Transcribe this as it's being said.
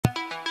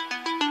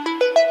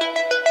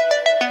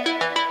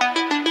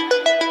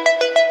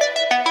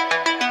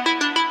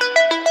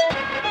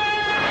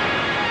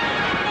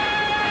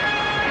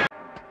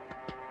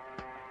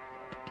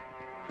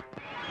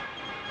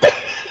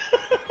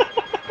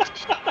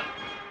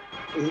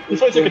The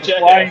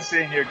flying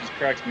thing here just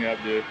cracks me up,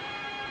 dude.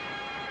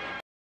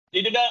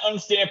 They do not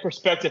understand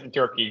perspective in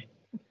Turkey.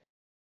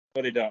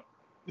 But they don't.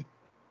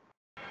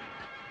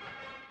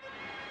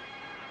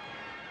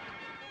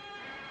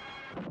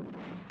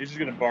 He's just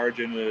gonna barge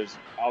into this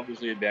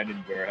obviously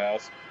abandoned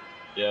warehouse.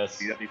 Yes.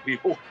 See these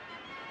people.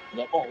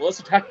 Like, oh, let's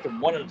attack them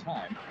one at a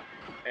time,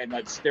 and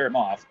let's scare them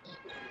off.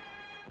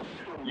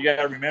 You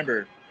gotta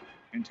remember,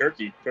 in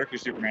Turkey,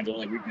 Turkish Superman's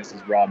only weakness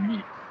is raw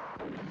meat.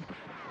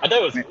 I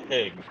thought it was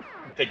pig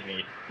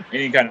meat.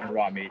 Any kind of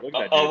raw meat. Look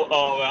at that.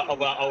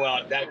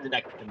 Wow. That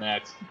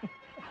connects.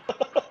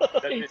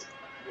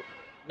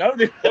 None of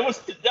these That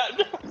was.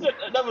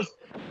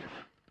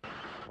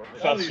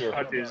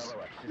 punches.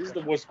 This is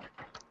the most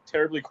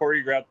terribly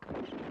choreographed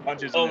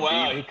punches. Oh in the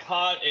wow, beat. he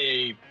caught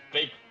a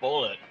fake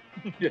bullet.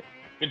 Yeah.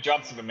 Good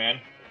job, Superman.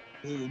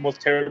 This is the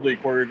most terribly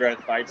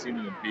choreographed fight scene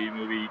in a B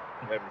movie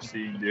I've ever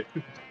seen, dude.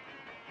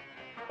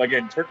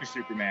 Again, Turkish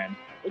Superman.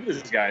 Look at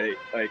this guy.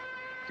 Like,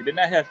 he did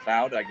not have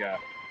found like a,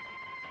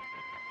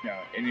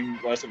 any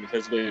less of a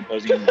physically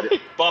imposing.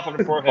 Bump on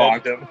the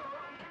forehead. Bonked him.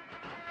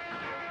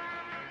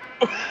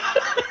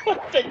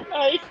 Big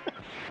knife.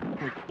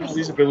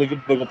 These are really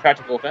good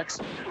practical effects.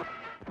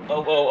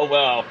 Oh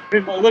wow. I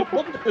mean, look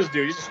at this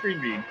dude. He's a screen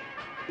beam.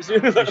 He's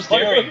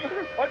staring.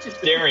 Punches.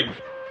 Staring.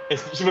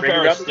 His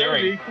superpower is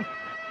staring.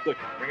 Look,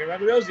 bring it around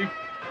to Rosie.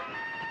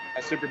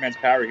 That's Superman's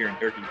power here in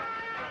Turkey.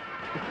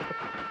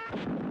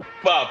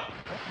 Bob,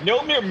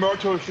 no mere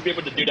mortal should be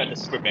able to do that to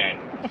Superman.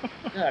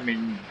 Yeah, I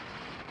mean,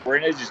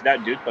 Warren is just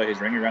not duped by his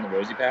ring around the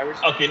Rosie powers.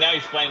 Okay, now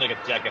he's flying like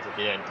a jackass at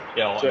the end to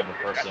kill another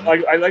person.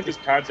 I like this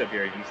concept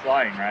here. He's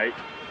flying, right?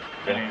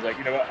 Yeah. And he's like,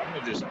 you know what? I'm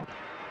gonna just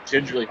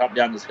gingerly hop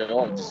down this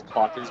hill and just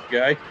clock this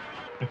guy.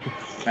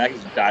 And I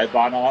can just dive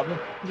bomb on him.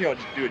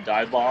 Just do a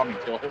dive bomb and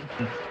kill him.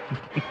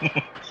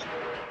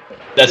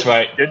 That's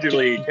right.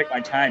 Gingerly take my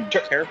time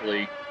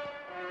carefully.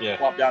 Yeah.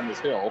 Flop down this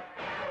hill.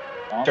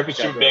 Turkish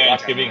Superman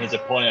is giving his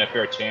opponent a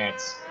fair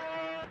chance.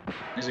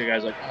 This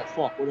guy's like, oh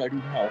fuck, what do I do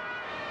now?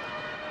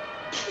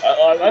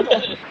 I love how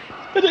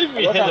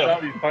some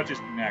of these punches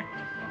connect.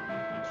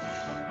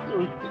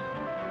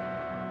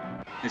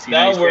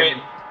 Now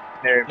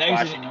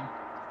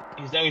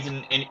he's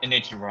in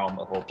ancient Rome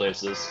of all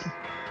places.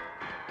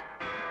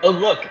 Oh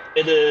look,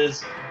 it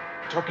is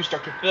Turkish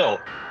Dr. Phil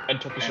and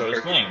Turkish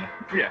Lotus Lane.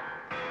 Yeah.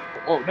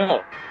 Oh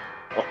no.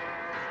 Oh.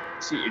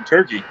 See, in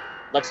Turkey,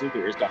 Lex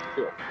Luthor is Dr.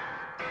 Phil.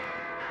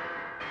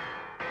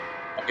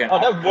 Again,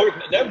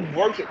 that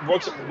works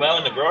well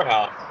in the grow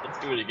house. Let's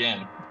do it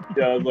again.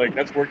 Yeah, like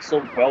that's worked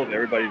so well with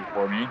everybody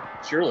before me.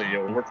 Surely it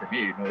will work for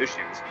me, no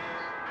issues.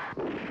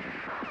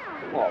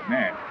 Oh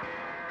man,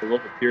 the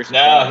look of piercing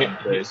now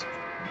face.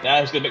 Now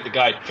he's gonna make the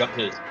guy jump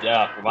to his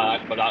death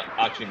without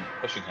actually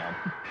pushing him.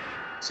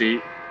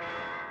 See,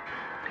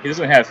 he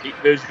doesn't have heat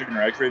vision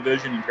or X-ray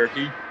vision in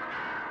Turkey.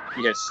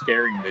 He has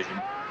staring vision.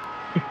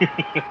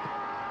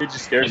 He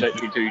just stares at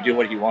you until you do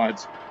what he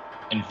wants.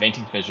 And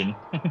fainting vision.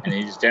 And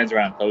he just stands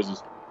around and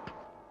poses.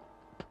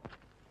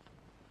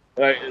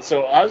 Alright,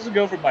 so how does it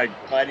go from like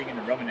fighting in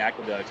the Roman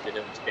aqueducts to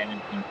him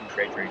standing in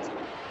trade trains?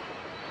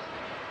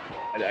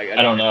 I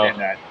don't know.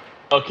 That.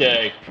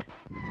 Okay.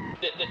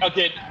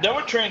 Okay, the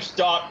one train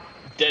stopped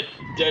dead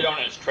on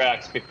its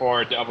tracks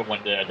before the other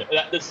one did.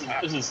 This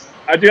is.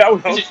 I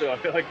would hope so. I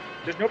feel like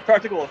there's no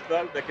practical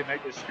effect that can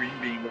make this screen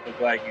beam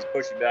look like he's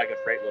pushing back a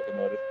freight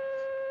locomotive.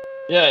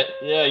 Yeah,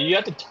 you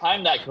have to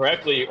time that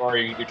correctly, or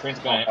your trains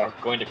are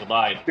going to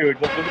collide.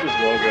 Dude, look at this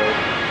logo.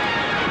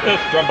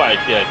 It's run by a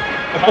kid.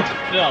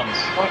 Films.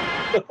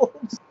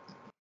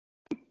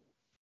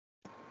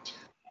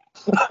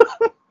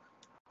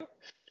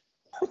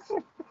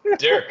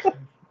 Derek,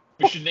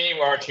 we should name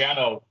our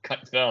channel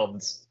Cut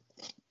Films.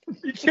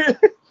 You can't.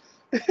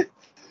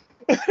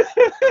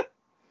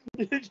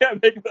 You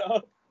can't make it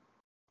up.